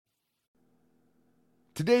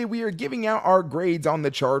Today we are giving out our grades on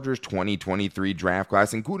the Chargers 2023 draft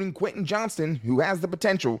class, including Quentin Johnston, who has the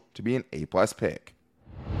potential to be an A-plus pick.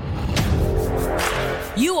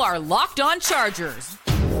 You are Locked On Chargers,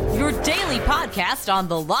 your daily podcast on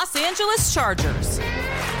the Los Angeles Chargers,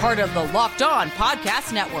 part of the Locked On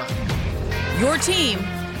Podcast Network, your team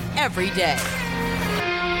every day.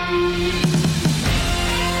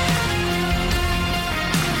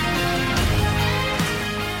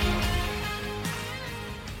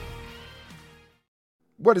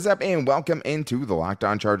 What is up, and welcome into the Locked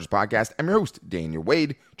On Chargers podcast. I'm your host, Daniel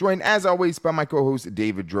Wade, joined as always by my co-host,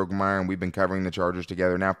 David Drogemeyer, and we've been covering the Chargers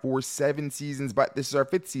together now for 7 seasons, but this is our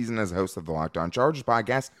 5th season as a host of the Locked On Chargers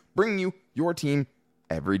podcast, bringing you your team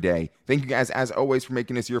every day. Thank you guys, as always, for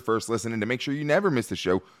making us your first listen, and to make sure you never miss the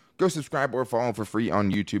show, go subscribe or follow for free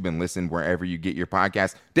on YouTube and listen wherever you get your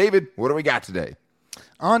podcast. David, what do we got today?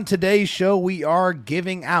 On today's show, we are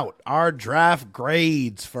giving out our draft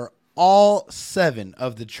grades for all 7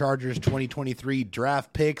 of the Chargers 2023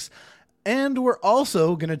 draft picks. And we're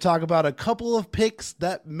also going to talk about a couple of picks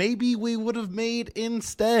that maybe we would have made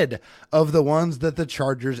instead of the ones that the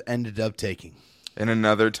Chargers ended up taking. In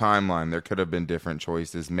another timeline, there could have been different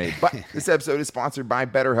choices made. But this episode is sponsored by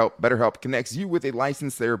BetterHelp. BetterHelp connects you with a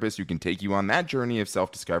licensed therapist who can take you on that journey of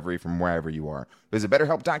self-discovery from wherever you are. Visit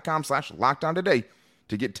BetterHelp.com/LockedOn today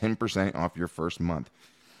to get 10% off your first month.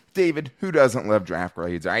 David, who doesn't love draft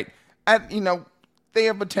grades, right? They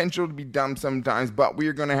have potential to be dumb sometimes, but we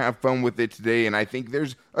are going to have fun with it today, and I think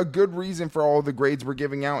there's a good reason for all the grades we're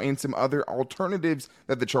giving out and some other alternatives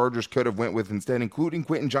that the Chargers could have went with instead, including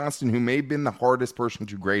Quentin Johnston, who may have been the hardest person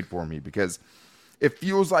to grade for me, because it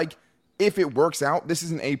feels like if it works out, this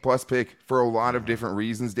is an A-plus pick for a lot of different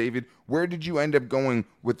reasons. David, where did you end up going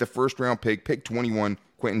with the first-round pick 21,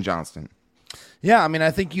 Quentin Johnston? Yeah,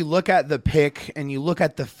 I think you look at the pick and you look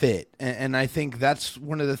at the fit, and I think that's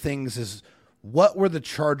one of the things is what were the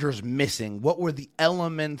Chargers missing? What were the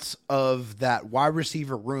elements of that wide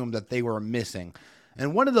receiver room that they were missing?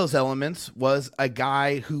 And one of those elements was a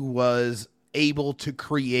guy who was able to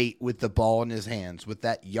create with the ball in his hands, with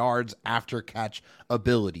that yards after catch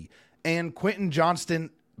ability. And Quentin Johnston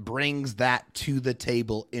brings that to the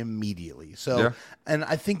table immediately. So, yeah. And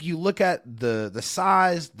I think you look at the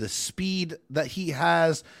size, the speed that he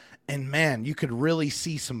has, and man, you could really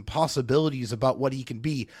see some possibilities about what he can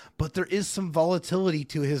be, but there is some volatility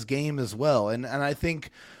to his game as well. And I think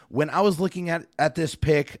when I was looking at this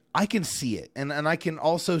pick, I can see it. And I can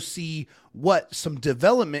also see what some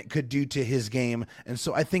development could do to his game. And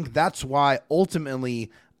so I think that's why ultimately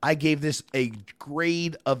I gave this a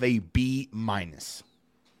grade of a B-.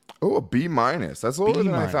 Oh, a B-. That's a little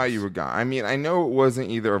than I thought you would go. I know it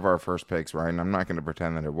wasn't either of our first picks, right? And I'm not going to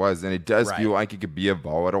pretend that it was. And it does feel like it could be a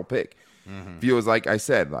volatile pick. Mm-hmm. Feels like I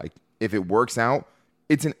said, like if it works out,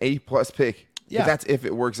 it's an A-plus pick. Yeah. But that's if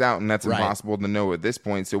it works out, and that's impossible to know at this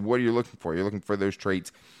point. So what are you looking for? You're looking for those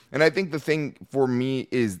traits. And I think the thing for me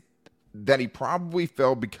is that he probably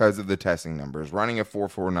fell because of the testing numbers, running a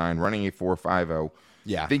 4.49, running a 4.50.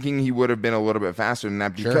 Yeah. Thinking he would have been a little bit faster than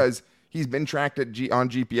that because he's been tracked on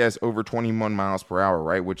GPS over 21 miles per hour,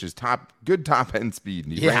 right? Which is good top-end speed.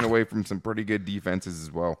 And he ran away from some pretty good defenses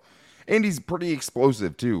as well. And he's pretty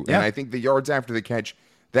explosive, too. Yeah. And I think the yards after the catch,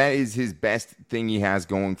 that is his best thing he has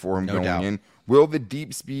going for him in. Will the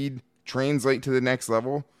deep speed translate to the next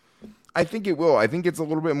level? I think it will. I think it's a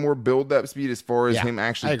little bit more build-up speed as far as him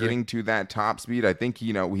actually getting to that top speed. I think,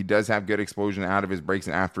 he does have good explosion out of his breaks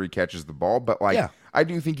and after he catches the ball. But, I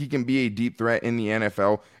do think he can be a deep threat in the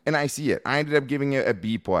NFL, and I see it. I ended up giving it a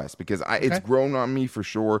B+ because it's grown on me for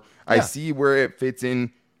sure. Yeah. I see where it fits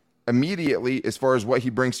in immediately as far as what he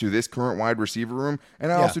brings to this current wide receiver room. And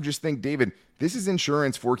I also just think, David, this is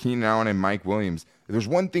insurance for Keenan Allen and Mike Williams. There's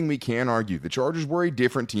one thing we can argue. The Chargers were a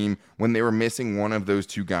different team when they were missing one of those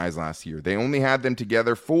two guys last year. They only had them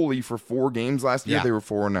together fully for 4 games last year. They were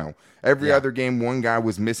 4-0. Every other game, one guy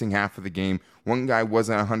was missing half of the game. One guy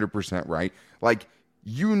wasn't 100% right.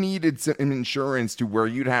 You needed some insurance to where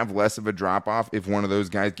you'd have less of a drop-off if one of those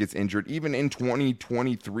guys gets injured, even in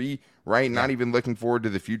 2023, right? Not even looking forward to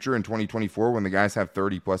the future in 2024 when the guys have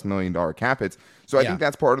 $30+ million cap hits. So I think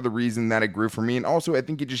that's part of the reason that it grew for me. And also I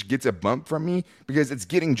think it just gets a bump from me because it's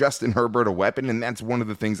getting Justin Herbert a weapon, and that's one of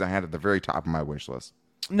the things I had at the very top of my wish list.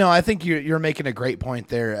 No, I think you're making a great point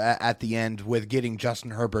there at the end with getting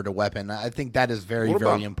Justin Herbert a weapon. I think that is very,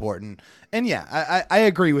 very important. And yeah, I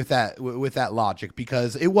agree with that logic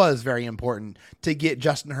because it was very important to get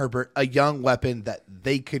Justin Herbert a young weapon that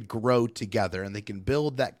they could grow together and they can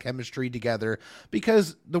build that chemistry together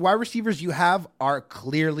because the wide receivers you have are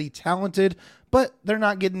clearly talented, but they're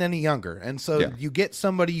not getting any younger. And so you get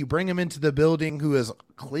somebody, you bring him into the building who is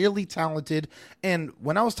clearly talented. And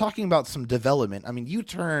when I was talking about some development, I mean, you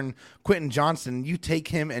turn Quentin Johnston, you take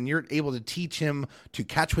him and you're able to teach him to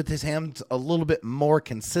catch with his hands a little bit more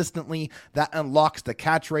consistently. That unlocks the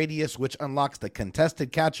catch radius, which unlocks the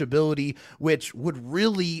contested catch ability, which would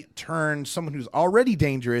really turn someone who's already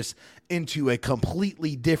dangerous into a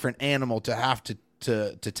completely different animal to have to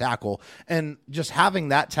tackle. And just having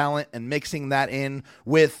that talent and mixing that in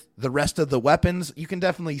with the rest of the weapons, you can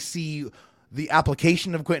definitely see the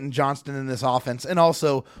application of Quentin Johnston in this offense, and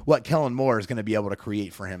also what Kellen Moore is going to be able to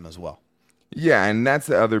create for him as well. Yeah, and that's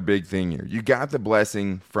the other big thing here. You got the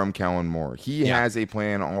blessing from Kellen Moore. He has a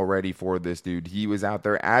plan already for this dude. He was out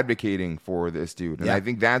there advocating for this dude. And I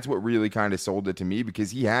think that's what really kind of sold it to me,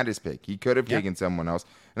 because he had his pick. He could have taken someone else.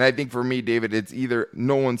 And I think for me, David, it's either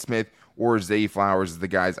Nolan Smith or Zay Flowers is the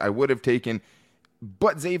guys I would have taken.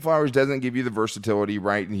 But Zay Flowers doesn't give you the versatility,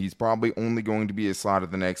 right? And he's probably only going to be a slot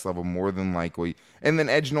at the next level more than likely. And then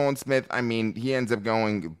Edge Nolan Smith, I mean, he ends up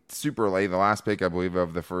going super late, the last pick, I believe,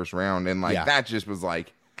 of the first round. And, that just was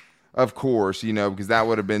of course, because that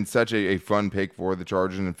would have been such a fun pick for the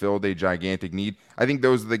Chargers and filled a gigantic need. I think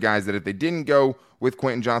those are the guys that if they didn't go with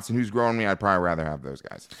Quentin Johnston, who's growing me, I'd probably rather have those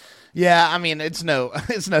guys. Yeah, I mean, it's no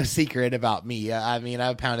secret about me. I mean,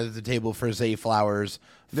 I've pounded the table for Zay Flowers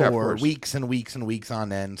for weeks and weeks and weeks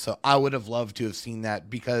on end. So I would have loved to have seen that,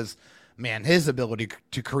 because, man, his ability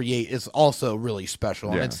to create is also really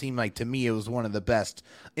special. And it seemed like, to me, it was one of the best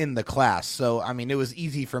in the class. So, I mean, it was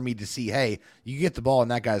easy for me to see, hey, you get the ball in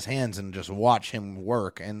that guy's hands and just watch him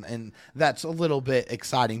work. And that's a little bit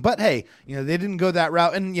exciting. But, hey, they didn't go that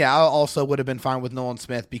route. And, I also would have been fine with Nolan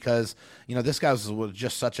Smith, because, this guy was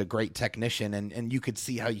just such a great technician. And you could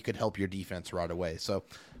see how you could help your defense right away. So,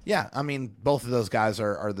 yeah, I mean, both of those guys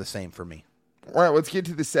are the same for me. All right, let's get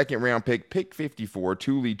to the second round pick. Pick 54,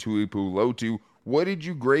 Tuli Tuipulotu. What did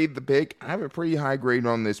you grade the pick? I have a pretty high grade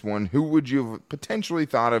on this one. Who would you have potentially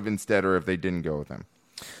thought of instead, or if they didn't go with him?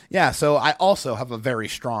 Yeah, so I also have a very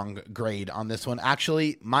strong grade on this one.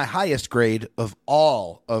 Actually, my highest grade of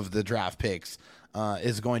all of the draft picks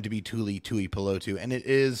is going to be Tuli Tuipulotu, and it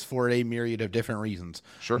is for a myriad of different reasons.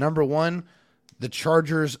 Sure. Number one, the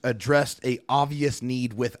Chargers addressed a obvious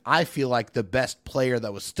need with, I feel like, the best player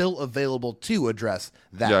that was still available to address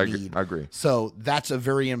that need. I agree. So that's a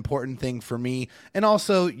very important thing for me. And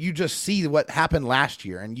also, you just see what happened last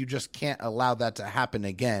year, and you just can't allow that to happen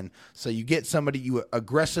again. So you get somebody, you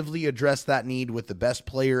aggressively address that need with the best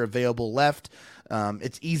player available left.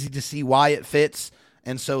 It's easy to see why it fits.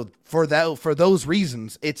 And so for those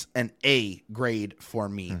reasons, it's an A grade for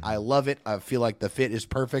me. I love it. I feel like the fit is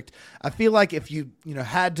perfect. I feel like if you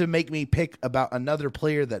had to make me pick about another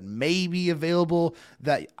player that may be available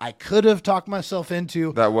that I could have talked myself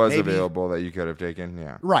into. That was available that you could have taken,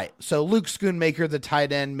 yeah. Right. So Luke Schoonmaker, the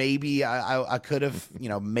tight end, maybe I could have,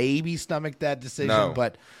 maybe stomached that decision. No.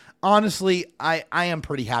 But honestly, I am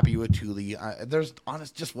pretty happy with Tuli.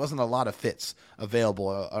 Just wasn't a lot of fits available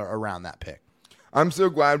around that pick. I'm so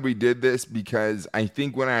glad we did this, because I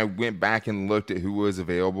think when I went back and looked at who was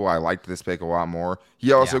available, I liked this pick a lot more.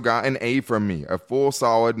 He also got an A from me, a full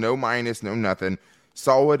solid, no minus, no nothing,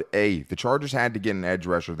 solid A. The Chargers had to get an edge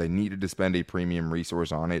rusher. They needed to spend a premium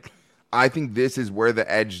resource on it. I think this is where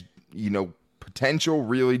the edge, potential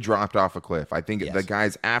really dropped off a cliff. I think the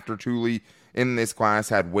guys after Tuli in this class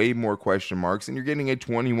had way more question marks, and you're getting a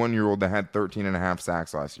 21-year-old that had 13 and a half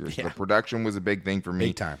sacks last year. So the production was a big thing for me.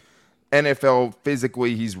 Big time. NFL,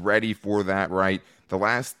 physically, he's ready for that, right? The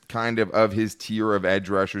last kind of his tier of edge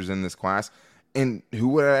rushers in this class. And who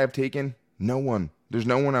would I have taken? No one. There's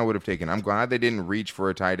no one I would have taken. I'm glad they didn't reach for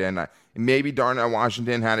a tight end. Maybe Darnell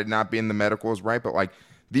Washington had it not been the medicals, right? But,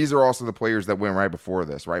 these are also the players that went right before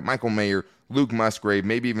this, right? Michael Mayer, Luke Musgrave,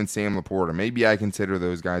 maybe even Sam Laporta. Maybe I consider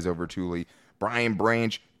those guys over Tuli. Brian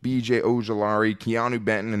Branch, B.J. Ojolari, Keanu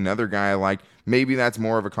Benton, another guy I like. Maybe that's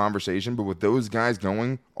more of a conversation, but with those guys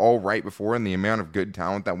going all right before and the amount of good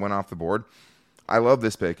talent that went off the board, I love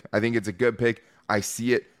this pick. I think it's a good pick. I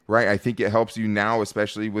see it, right? I think it helps you now,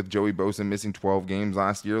 especially with Joey Bosa missing 12 games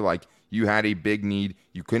last year. You had a big need.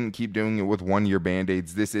 You couldn't keep doing it with one-year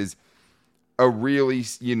Band-Aids. This is a really,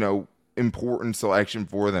 important selection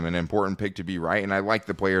for them, an important pick to be right. And I like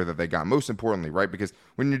the player that they got, most importantly, right? Because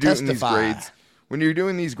when you're doing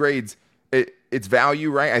these grades, it's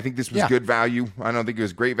value, right? I think this was good value. I don't think it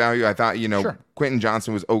was great value. I thought, Quentin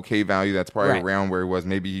Johnston was okay value. That's probably around where he was.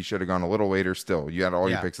 Maybe he should have gone a little later. Still, you had all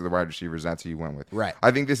your picks of the wide receivers. That's who you went with. Right.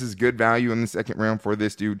 I think this is good value in the second round for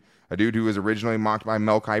this dude. A dude who was originally mocked by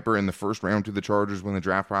Mel Kiper in the first round to the Chargers when the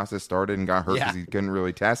draft process started and got hurt because he couldn't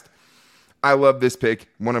really test. I love this pick.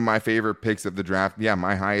 One of my favorite picks of the draft. Yeah,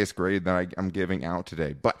 my highest grade that I'm giving out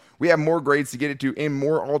today. But we have more grades to get into and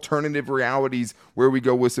more alternative realities where we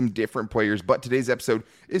go with some different players. But today's episode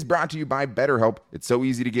is brought to you by BetterHelp. It's so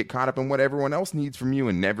easy to get caught up in what everyone else needs from you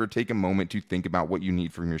and never take a moment to think about what you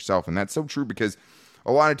need from yourself. And that's so true because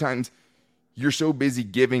a lot of times you're so busy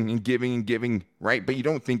giving and giving and giving, right? But you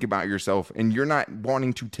don't think about yourself and you're not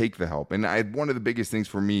wanting to take the help. And one of the biggest things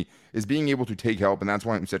for me is being able to take help. And that's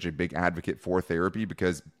why I'm such a big advocate for therapy,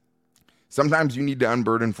 because sometimes you need to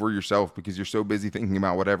unburden for yourself because you're so busy thinking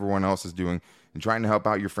about what everyone else is doing and trying to help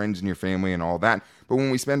out your friends and your family and all that. But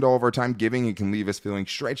when we spend all of our time giving, it can leave us feeling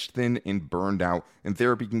stretched thin and burned out. And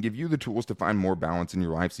therapy can give you the tools to find more balance in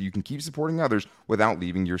your life so you can keep supporting others without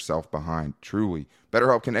leaving yourself behind. Truly.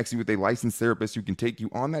 BetterHelp connects you with a licensed therapist who can take you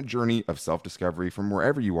on that journey of self-discovery from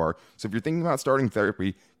wherever you are. So if you're thinking about starting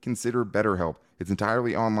therapy, consider BetterHelp. It's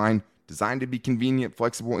entirely online, designed to be convenient,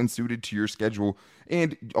 flexible, and suited to your schedule.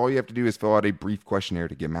 And all you have to do is fill out a brief questionnaire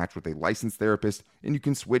to get matched with a licensed therapist, and you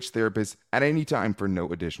can switch therapists at any time for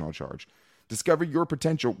no additional charge. Discover your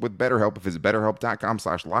potential with BetterHelp. Visit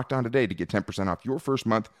BetterHelp.com/LockedOn today to get 10% off your first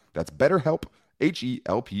month. That's BetterHelp,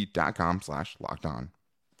 HELP.com/LockedOn.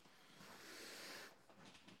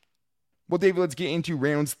 Well, David, let's get into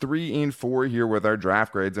rounds 3 and 4 here with our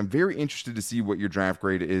draft grades. I'm very interested to see what your draft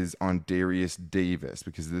grade is on Darius Davis,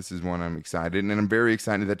 because this is one I'm excited. And I'm very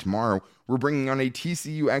excited that tomorrow we're bringing on a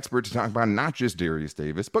TCU expert to talk about not just Darius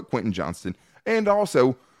Davis, but Quentin Johnston and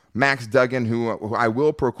also Max Duggan, who I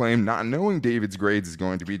will proclaim, not knowing David's grades, is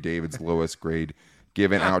going to be David's lowest grade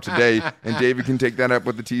given out today. And David can take that up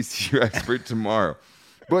with the TCU expert tomorrow.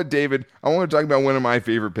 But, David, I want to talk about one of my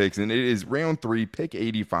favorite picks, and it is round 3, pick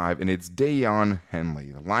 85, and it's Daiyan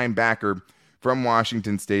Henley, the linebacker from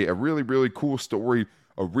Washington State. A really, really cool story,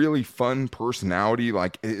 a really fun personality.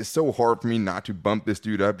 Like, it's so hard for me not to bump this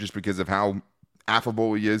dude up just because of how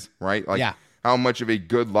affable he is, right? Like, how much of a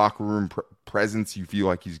good locker room presence you feel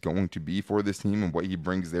like he's going to be for this team and what he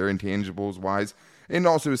brings there intangibles-wise, and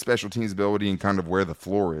also his special teams ability and kind of where the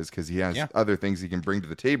floor is, because he has other things he can bring to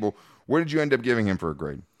the table. What did you end up giving him for a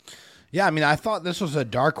grade? Yeah, I mean, I thought this was a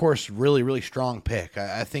dark horse, really, really strong pick.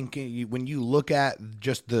 I think when you look at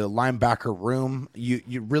just the linebacker room, you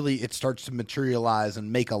really, it starts to materialize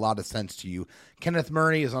and make a lot of sense to you. Kenneth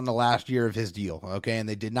Murray is on the last year of his deal, okay, and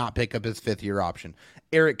they did not pick up his 5th-year option.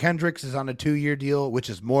 Eric Kendricks is on a 2-year deal, which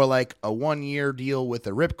is more like a 1-year deal with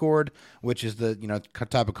a ripcord, which is the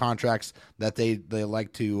type of contracts that they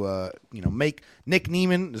like to make. Nick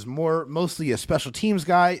Neiman is mostly a special teams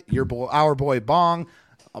guy. Our boy Bong.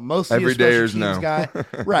 Mostly everydayers know. Guy.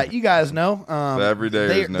 Right, you guys know.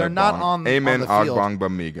 Everydayers know. They're not on Amen, on the field. Ogbong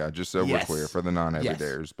Bamiga, just so we're clear for the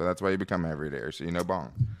non-everydayers. But that's why you become everydayers, so you know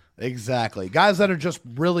Bong. Exactly. Guys that are just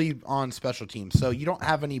really on special teams. So you don't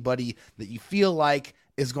have anybody that you feel like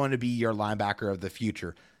is going to be your linebacker of the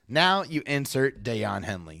future. Now you insert Daiyan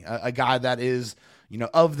Henley, a guy that is,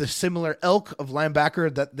 of the similar ilk of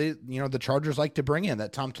linebacker that the Chargers like to bring in,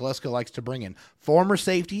 that Tom Telesco likes to bring in. Former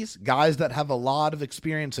safeties, guys that have a lot of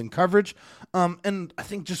experience in coverage. And I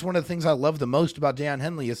think just one of the things I love the most about Daiyan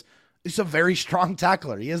Henley is he's a very strong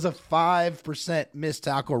tackler. He has a 5% missed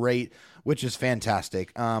tackle rate, which is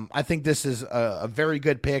fantastic. I think this is a very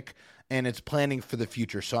good pick, and it's planning for the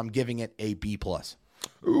future. So I'm giving it a B+.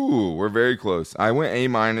 Ooh, we're very close. I went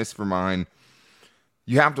A- for mine.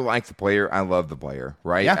 You have to like the player. I love the player,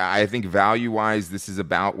 right? Yeah. I think value-wise, this is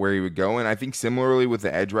about where he would go. And I think similarly with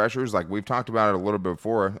the edge rushers, like we've talked about it a little bit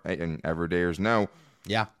before, and everydayers know.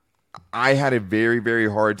 Yeah. I had a very, very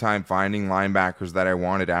hard time finding linebackers that I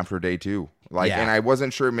wanted after day 2. And I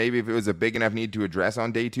wasn't sure maybe if it was a big enough need to address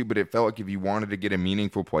on day 2, but it felt like if you wanted to get a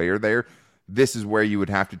meaningful player there, this is where you would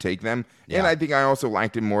have to take them. Yeah. And I think I also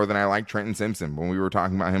liked him more than I liked Trenton Simpson when we were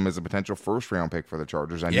talking about him as a potential first-round pick for the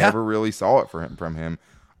Chargers. I never really saw it from him.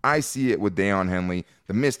 I see it with Daiyan Henley.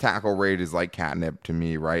 The missed tackle rate is like catnip to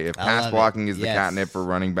me, right? If pass blocking is the catnip for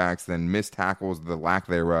running backs, then missed tackles, the lack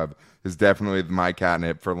thereof, is definitely my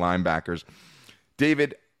catnip for linebackers.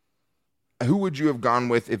 David, who would you have gone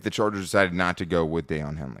with if the Chargers decided not to go with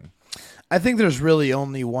Daiyan Henley? I think there's really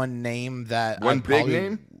only one name that One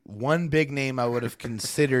big name I would have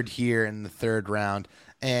considered here in the 3rd round,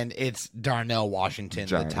 and it's Darnell Washington,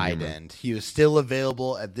 the tight end. He was still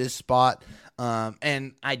available at this spot.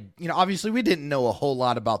 And obviously we didn't know a whole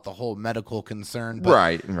lot about the whole medical concern.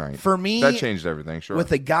 But right. For me, that changed everything. Sure.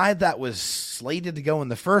 With a guy that was slated to go in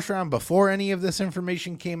the first round before any of this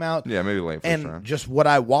information came out. Yeah, maybe late first round. And just what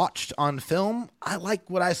I watched on film, I like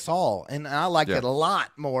what I saw, and I like it a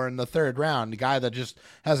lot more in the third round. The guy that just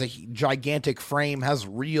has a gigantic frame, has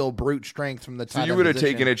real brute strength from the tight end. So you would have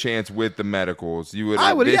taken a chance with the medicals. You would.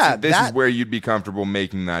 I would. This is where you'd be comfortable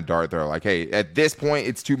making that dart throw. Like, hey, at this point,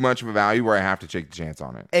 it's too much of a value where I have to take the chance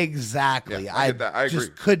on it. Exactly. Yeah, I get that. I agree.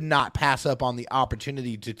 Just could not pass up on the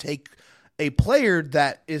opportunity to take a player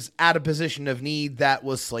that is at a position of need that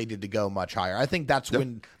was slated to go much higher. I think that's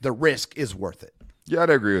when the risk is worth it. Yeah, I'd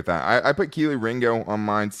agree with that. I put Keely Ringo on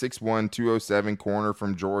mine, 6'1", 207 corner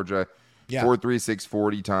from Georgia. 4.3,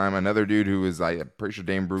 640 time. Another dude who is, I'm pretty sure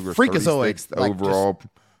Dane Brugler's 36th overall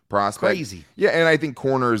prospect. Crazy. Yeah, and I think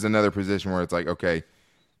corner is another position where it's like, okay,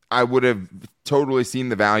 I would have totally seen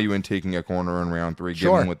the value in taking a corner in round 3,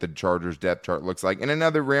 given what the Chargers depth chart looks like. In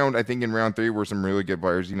another round, I think in round 3 were some really good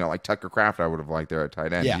players, like Tucker Kraft I would have liked there at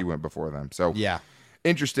tight end. He went before them. So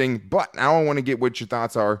interesting. But now I want to get what your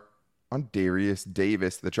thoughts are on Darius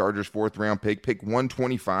Davis, the Chargers' 4th round pick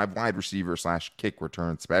 125, wide receiver / kick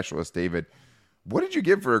return specialist. David, what did you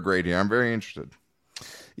give for a grade here? I'm very interested.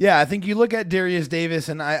 Yeah, I think you look at Darius Davis,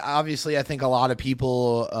 and I think a lot of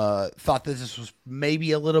people thought that this was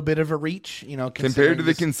maybe a little bit of a reach, compared to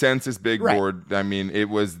the consensus big board. I mean, it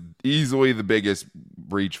was easily the biggest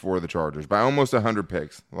reach for the Chargers by almost 100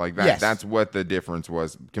 picks. Like that, that's what the difference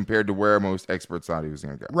was compared to where most experts thought he was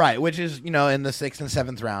going to go. Right, which is in the 6th and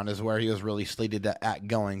 7th round is where he was really slated at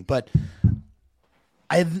going. But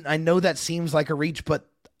I know that seems like a reach, but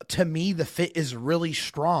to me, the fit is really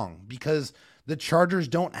strong because the Chargers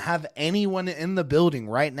don't have anyone in the building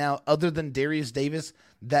right now other than Darius Davis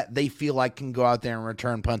that they feel like can go out there and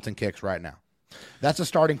return punts and kicks right now. That's a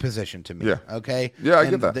starting position to me. Yeah. Okay. Yeah, I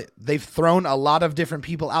get that. They've thrown a lot of different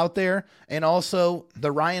people out there, and also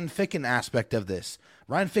the Ryan Ficken aspect of this.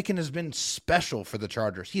 Ryan Ficken has been special for the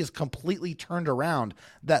Chargers. He has completely turned around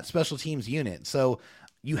that special teams unit. So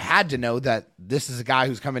you had to know that this is a guy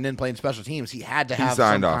who's coming in playing special teams. He had to have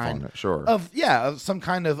signed off on it, sure. Of some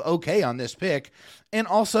kind of okay on this pick. And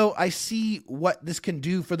also, I see what this can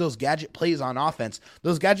do for those gadget plays on offense.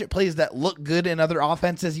 Those gadget plays that look good in other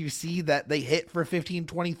offenses, you see that they hit for 15,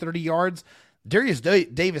 20, 30 yards. Darius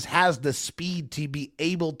Davis has the speed to be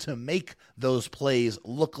able to make those plays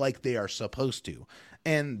look like they are supposed to.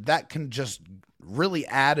 And that can just really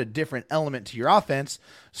add a different element to your offense.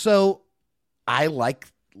 So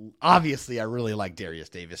obviously I really like Darius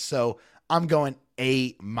Davis. So I'm going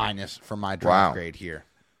A- for my draft grade here.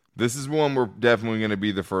 This is one we're definitely going to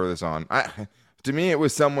be the furthest on. To me, it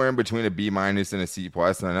was somewhere in between a B- and a C+. And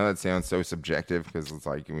I know that sounds so subjective because it's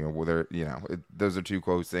like, those are two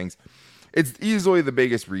close things. It's easily the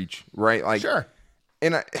biggest reach, right? Like, sure.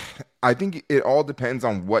 And I think it all depends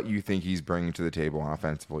on what you think he's bringing to the table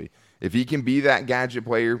offensively. If he can be that gadget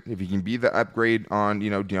player, if he can be the upgrade on,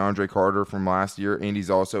 DeAndre Carter from last year, and he's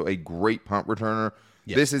also a great punt returner,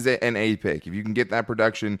 this is an A pick. If you can get that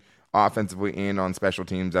production offensively and on special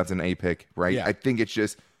teams, that's an A pick, right? Yeah. I think it's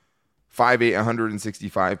just 5'8",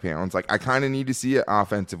 165 pounds. Like, I kind of need to see it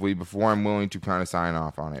offensively before I'm willing to kind of sign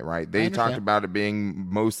off on it, right? They talked about it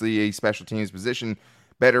being mostly a special teams position,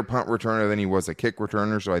 better punt returner than he was a kick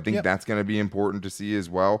returner, so I think that's going to be important to see as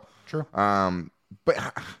well. True.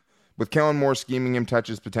 But with Kellen Moore scheming him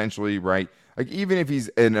touches potentially, right? Like, even if he's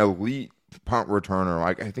an elite punt returner,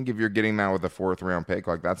 like, I think if you're getting that with a 4th round pick,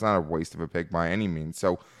 like, that's not a waste of a pick by any means.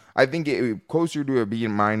 So I think it closer to a B-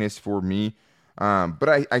 for me. But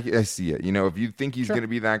I see it. If you think he's going to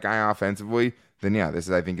be that guy offensively, then this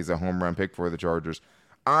I think is a home run pick for the Chargers.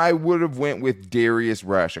 I would have went with Darius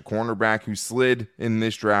Rush, a cornerback who slid in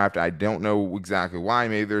this draft. I don't know exactly why.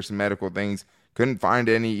 Maybe there's some medical things. Couldn't find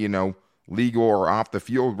any, legal or off the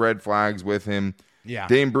field red flags with him. Yeah.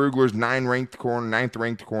 Dane Brugler's 9th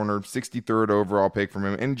ranked corner, 63rd overall pick from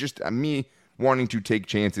him. And just me wanting to take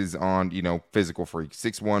chances on, physical freaks.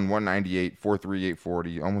 6'1", 198, 4'3",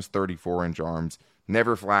 840, almost 34-inch arms.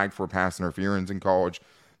 Never flagged for pass interference in college.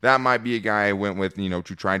 That might be a guy I went with,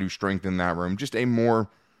 to try to strengthen that room. Just a more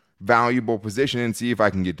valuable position and see if I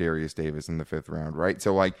can get Darius Davis in the 5th round, right?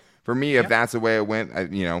 So, like, for me, if that's the way it went,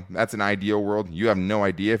 that's an ideal world. You have no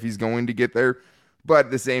idea if he's going to get there. But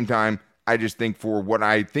at the same time, I just think for what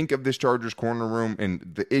I think of this Chargers corner room and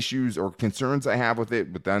the issues or concerns I have with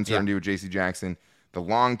it, with the uncertainty with J.C. Jackson, the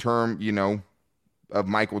long-term, of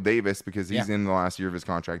Michael Davis because he's in the last year of his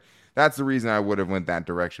contract. That's the reason I would have went that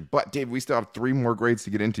direction. But, Dave, we still have 3 more grades to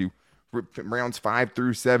get into, rounds 5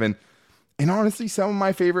 through 7. And honestly, some of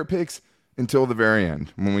my favorite picks until the very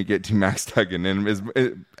end when we get to Max Duggan. And as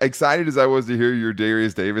excited as I was to hear your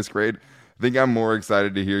Darius Davis grade, I think I'm more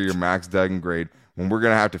excited to hear your Max Duggan grade when we're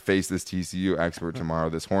going to have to face this TCU expert tomorrow,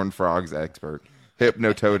 this Horned Frogs expert,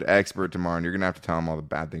 Hypnotoad expert tomorrow, and you're going to have to tell him all the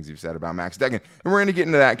bad things you've said about Max Duggan. And we're going to get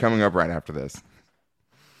into that coming up right after this.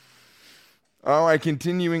 All right,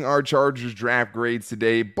 continuing our Chargers draft grades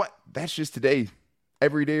today, but that's just today.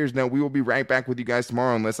 Every day is no. We will be right back with you guys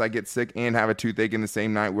tomorrow unless I get sick and have a toothache in the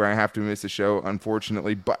same night where I have to miss a show,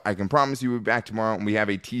 unfortunately. But I can promise you we'll be back tomorrow, and we have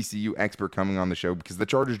a TCU expert coming on the show because the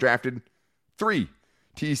Chargers drafted 3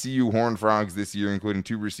 TCU Horned Frogs this year, including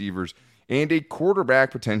 2 receivers and a quarterback,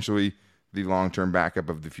 potentially the long-term backup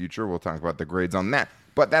of the future. We'll talk about the grades on that.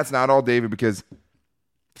 But that's not all, David, because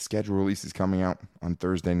the schedule release is coming out on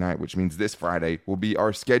Thursday night, which means this Friday will be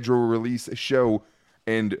our schedule release show.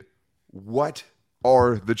 And what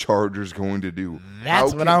are the Chargers going to do?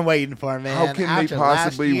 That's what I'm waiting for, man. How can they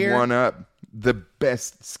possibly one up the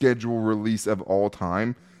best schedule release of all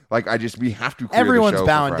time? Like, we have to clear everyone's the show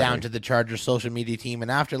bowing down to the Chargers social media team,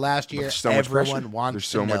 and after last year, everyone wants There's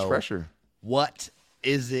so to know much pressure. What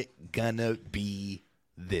is it gonna be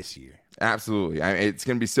this year? Absolutely. It's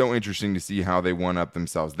going to be so interesting to see how they one up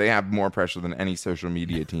themselves. They have more pressure than any social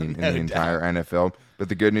media team in the entire NFL. But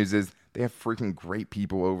the good news is they have freaking great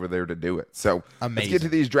people over there to do it. So let's get to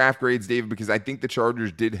these draft grades, David, because I think the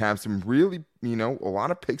Chargers did have some really, a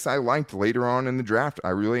lot of picks I liked later on in the draft. I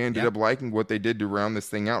really ended up liking what they did to round this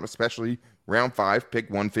thing out, especially round 5, pick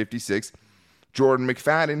 156. Jordan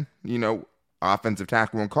McFadden, offensive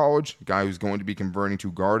tackle in college, guy who's going to be converting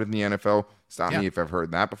to guard in the NFL. Stop me if I've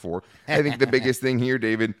heard that before. I think the biggest thing here,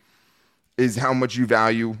 David, is how much you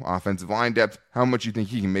value offensive line depth, how much you think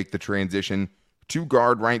he can make the transition to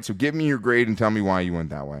guard, right? So give me your grade and tell me why you went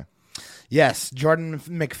that way. Yes, Jordan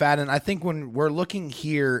McFadden. I think when we're looking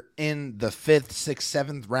here in the 5th, 6th,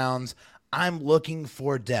 7th rounds, I'm looking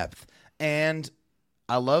for depth. And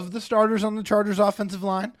I love the starters on the Chargers offensive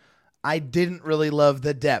line. I didn't really love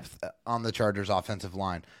the depth on the Chargers offensive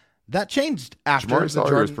line. That changed after the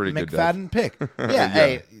Jordan McFadden pick.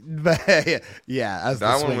 That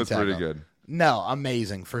one was pretty good. No,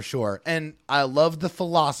 amazing for sure. And I love the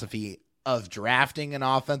philosophy of drafting an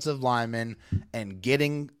offensive lineman and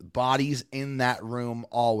getting bodies in that room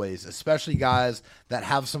always, especially guys that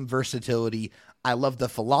have some versatility. I love the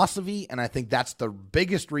philosophy, and I think that's the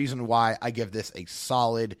biggest reason why I give this a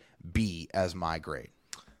solid B as my grade.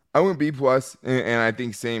 I went B+, and I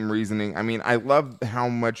think same reasoning. I mean, I love how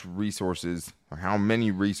much resources, or how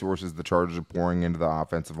many resources the Chargers are pouring into the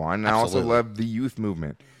offensive line. And I also love the youth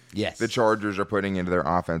movement the Chargers are putting into their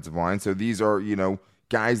offensive line. So these are,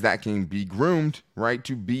 guys that can be groomed, right,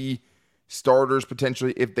 to be starters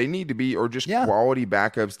potentially if they need to be, or just quality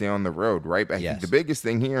backups down the road, right? I think the biggest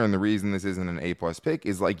thing here, and the reason this isn't an A+ pick,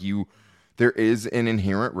 is there is an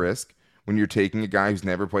inherent risk when you're taking a guy who's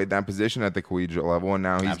never played that position at the collegiate level, and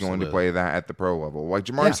now he's going to play that at the pro level. Like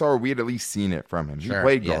Jamar Sauer, we had at least seen it from him. He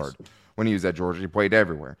played guard when he was at Georgia. He played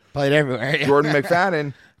everywhere. Jordan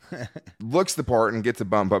McFadden looks the part and gets a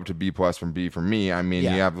bump up to B+ from B for me. I mean, you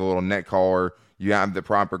have the little neck collar. You have the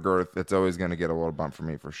proper girth. That's always going to get a little bump for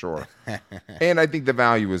me for sure. And I think the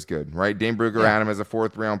value is good, right? Dane Brugler had him as a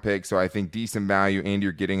 4th-round pick, so I think decent value, and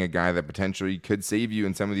you're getting a guy that potentially could save you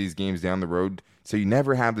in some of these games down the road. So you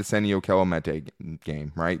never have the Senio Kelemete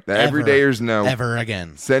game, right? The everydayers know. Ever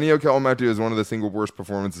again. Senio Kelemete is one of the single worst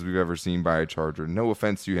performances we've ever seen by a Charger. No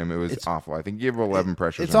offense to him. It was awful. I think he gave 11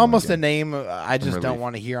 pressures. It's almost a name I just don't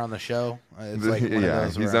want to hear on the show. It's like one of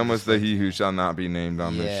those he's almost the he who shall not be named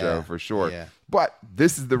on this show for sure. Yeah. But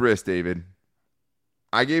this is the risk, David.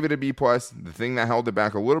 I gave it a B+. The thing that held it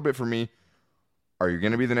back a little bit for me, are you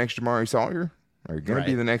going to be the next Jamari Sawyer? Are you going to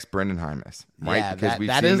be the next Brendan Hymas? Right? Yeah, because we've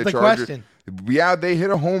that seen is the Chargers. question. Yeah, they hit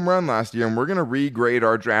a home run last year, and we're going to regrade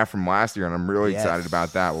our draft from last year, and I'm really excited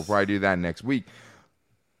about that. We'll probably do that next week.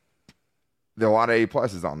 There are a lot of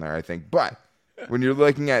A+ on there, I think. But when you're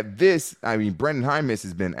looking at this, I mean, Brendan Hymas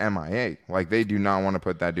has been MIA. Like, they do not want to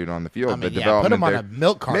put that dude on the field. The development put him on a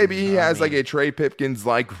milk carton. Maybe he has like a Trey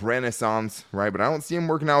Pipkins-like renaissance, right? But I don't see him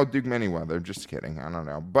working out with Duke Manyweather. Just kidding. I don't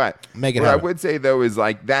know. But what I would say, though, is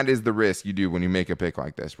like that is the risk you do when you make a pick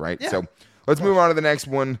like this, right? So let's move on to the next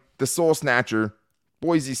one. The soul snatcher,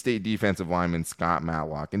 Boise State defensive lineman Scott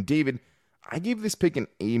Matlock. And David, I gave this pick an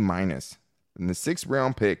A-. In the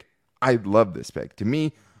 6th-round pick, I love this pick. To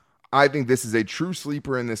me, I think this is a true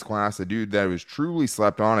sleeper in this class, a dude that was truly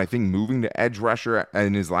slept on. I think moving to edge rusher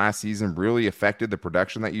in his last season really affected the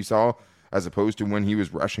production that you saw as opposed to when he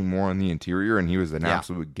was rushing more on the interior and he was an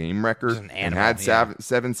absolute game wrecker and had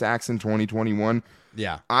 7 sacks in 2021.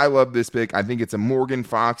 Yeah. I love this pick. I think it's a Morgan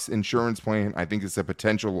Fox insurance plan. I think it's a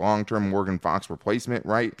potential long-term Morgan Fox replacement,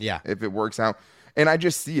 right? Yeah. If it works out. And I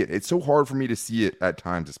just see it. It's so hard for me to see it at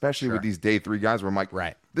times, especially with these day 3 guys where I'm like,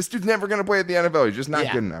 this dude's never going to play at the NFL. He's just not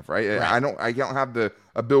good enough, right? I don't have the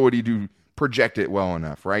ability to project it well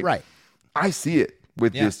enough, right? Right. I see it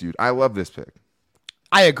with this dude. I love this pick.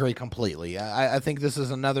 I agree completely. I think this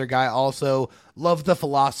is another guy also love the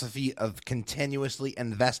philosophy of continuously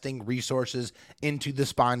investing resources into the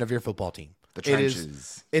spine of your football team. The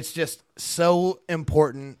trenches. It's just so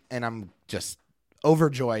important, and I'm just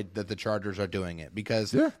overjoyed that the Chargers are doing it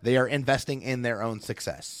because they are investing in their own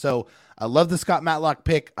success. So I love the Scott Matlock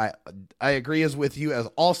pick. I agree with you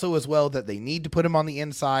as well that they need to put him on the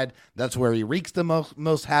inside. That's where he wreaks the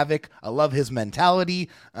most havoc. I love his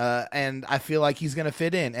mentality, and I feel like he's going to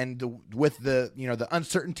fit in. And with the the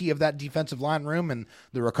uncertainty of that defensive line room and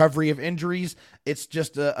the recovery of injuries, it's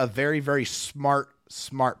just a very, very smart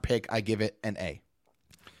pick. I give it an A.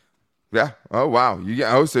 Yeah. Oh, wow.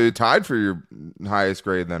 So you're tied for your highest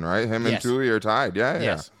grade then, right? Him and Tully are tied.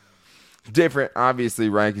 Yeah. Different, obviously,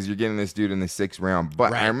 right? Because you're getting this dude in the 6th round.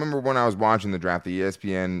 But I remember when I was watching the draft, the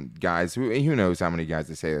ESPN guys, who knows how many guys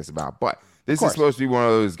they say this about, but this is supposed to be one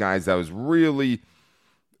of those guys that was really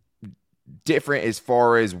different as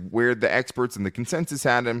far as where the experts and the consensus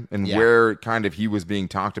had him and where kind of he was being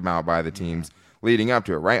talked about by the teams leading up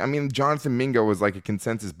to it, right? I mean, Jonathan Mingo was like a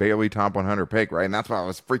consensus Bailey top 100 pick, right? And that's why I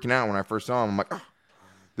was freaking out when I first saw him. I'm like, oh,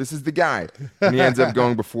 this is the guy. And he ends up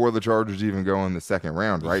going before the Chargers even go in the 2nd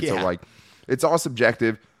round, right? So, like, it's all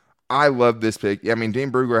subjective. I love this pick. I mean,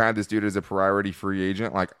 Dane Brugler had this dude as a priority free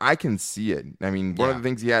agent. Like, I can see it. I mean, one of the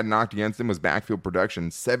things he had knocked against him was backfield production.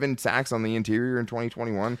 7 sacks on the interior in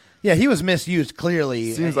 2021. Yeah, he was misused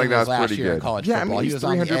clearly. Seems like that's pretty good. In college football. I mean, he was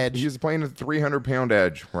on the edge. He was playing a 300-pound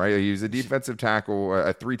edge, right? He was a defensive tackle,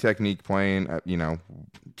 a 3-technique playing,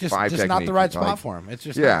 just 5 technique. Not the right spot for him. It's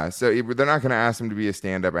just so they're not going to ask him to be a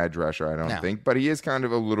stand-up edge rusher, I don't think. But he is kind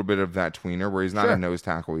of a little bit of that tweener where he's not a nose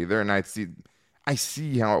tackle either. And I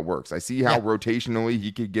see how it works. I see how rotationally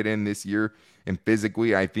he could get in this year, and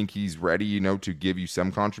physically I think he's ready, to give you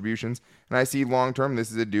some contributions. And I see long-term,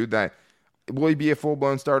 this is a dude that, will he be a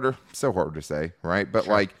full-blown starter? So hard to say, right? But,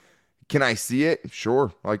 can I see it?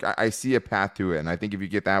 Sure. Like, I see a path to it, and I think if you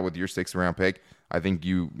get that with your 6th-round pick, I think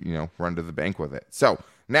you run to the bank with it. So,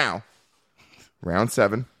 now, round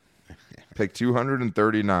 7, pick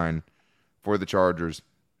 239 for the Chargers,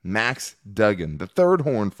 Max Duggan, the 3rd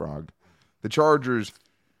Horned Frog. The Chargers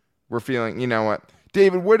were feeling, you know what?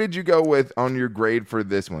 David, what did you go with on your grade for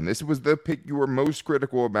this one? This was the pick you were most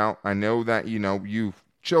critical about. I know that, you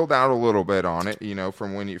chilled out a little bit on it,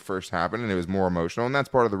 from when it first happened, and it was more emotional. And that's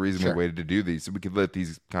part of the reason we waited to do these, so we could let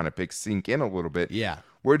these kind of picks sink in a little bit. Yeah.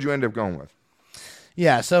 Where'd you end up going with?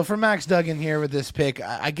 Yeah, so for Max Duggan here with this pick,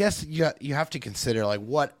 I guess you have to consider,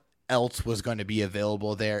 what else was going to be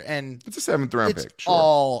available there, and it's a 7th-round pick. It's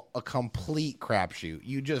all a complete crapshoot.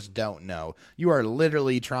 You just don't know. You are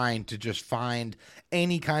literally trying to just find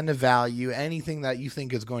any kind of value, anything that you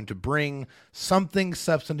think is going to bring something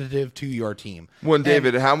substantive to your team. Well,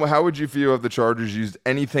 David, how would you feel if the Chargers used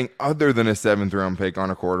anything other than a 7th-round pick on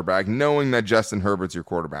a quarterback, knowing that Justin Herbert's your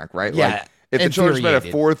quarterback, right? Yeah. If the Chargers spent a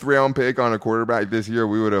 4th-round pick on a quarterback this year,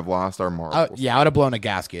 we would have lost our marbles. I would have blown a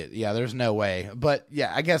gasket. Yeah, there's no way. But,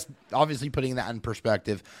 yeah, I guess obviously putting that in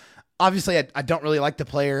perspective, obviously I don't really like the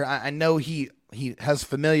player. I know he has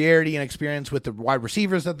familiarity and experience with the wide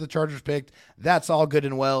receivers that the Chargers picked. That's all good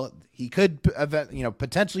and well. He could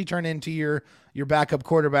potentially turn into your backup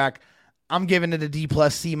quarterback. I'm giving it a D+,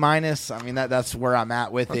 C-. I mean, that's where I'm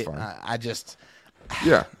at with it. I just –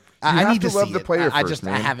 yeah. I need to love see the player first,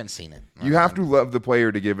 man. I haven't seen it. You have to love the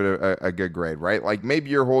player to give it a good grade, right? Like,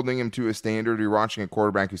 maybe you're holding him to a standard. You're watching a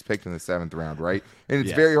quarterback who's picked in the 7th round, right? And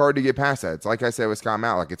it's very hard to get past that. It's like I said with Scott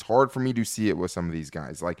Matlock. It's hard for me to see it with some of these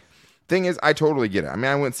guys. Like, thing is, I totally get it. I mean,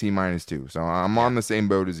 I went C- too, so I'm on the same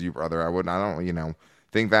boat as you, brother. I don't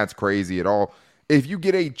think that's crazy at all. If you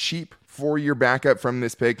get a cheap 4-year backup from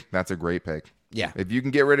this pick, that's a great pick. Yeah. If you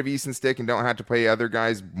can get rid of Easton Stick and don't have to pay other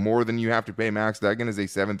guys more than you have to pay Max Duggan as a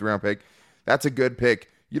 7th-round pick, that's a good pick.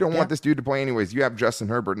 You don't want this dude to play anyways. You have Justin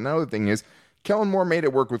Herbert. Another thing is, Kellen Moore made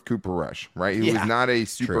it work with Cooper Rush, right? He was not a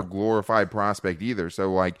super glorified prospect either.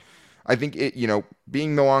 So, I think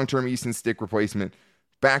being the long-term Easton Stick replacement,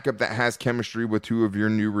 backup that has chemistry with 2 of your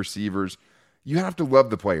new receivers, you have to love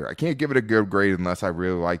the player. I can't give it a good grade unless I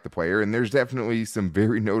really like the player. And there's definitely some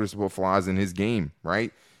very noticeable flaws in his game,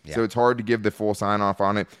 right? Yeah. So it's hard to give the full sign-off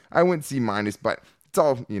on it. I wouldn't C-, but it's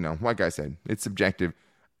all, like I said, it's subjective.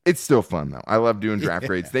 It's still fun, though. I love doing draft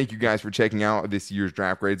grades. Thank you guys for checking out this year's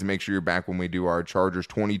draft grades. And make sure you're back when we do our Chargers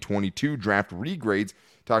 2022 draft regrades,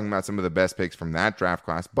 talking about some of the best picks from that draft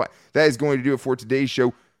class. But that is going to do it for today's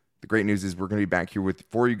show. The great news is we're going to be back here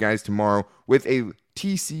for you guys tomorrow with a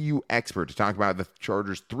TCU expert to talk about the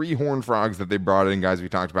Chargers' 3 Horned Frogs that they brought in, guys, we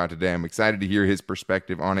talked about today. I'm excited to hear his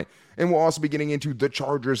perspective on it. And we'll also be getting into the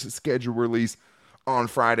Chargers' schedule release on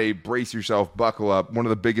Friday. Brace yourself, buckle up. One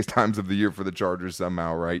of the biggest times of the year for the Chargers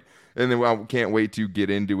somehow, right? And then we can't wait to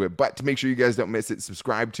get into it. But to make sure you guys don't miss it,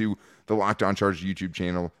 subscribe to the Locked On Chargers YouTube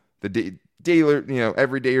channel. The daily,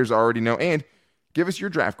 everydayers already know. And give us your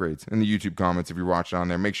draft grades in the YouTube comments if you're watching on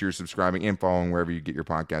there. Make sure you're subscribing and following wherever you get your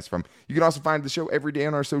podcasts from. You can also find the show every day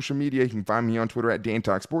on our social media. You can find me on Twitter at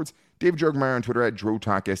DanTalkSports, David Drogemeyer on Twitter at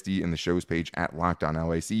DroTalkSD, and the show's page at Locked On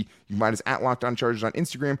LAC. You can find us at Locked On Chargers on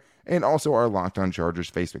Instagram and also our Locked On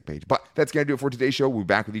Chargers Facebook page. But that's going to do it for today's show. We'll be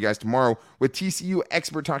back with you guys tomorrow with TCU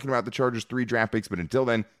expert talking about the Chargers' 3 draft picks. But until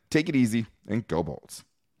then, take it easy and go Bolts.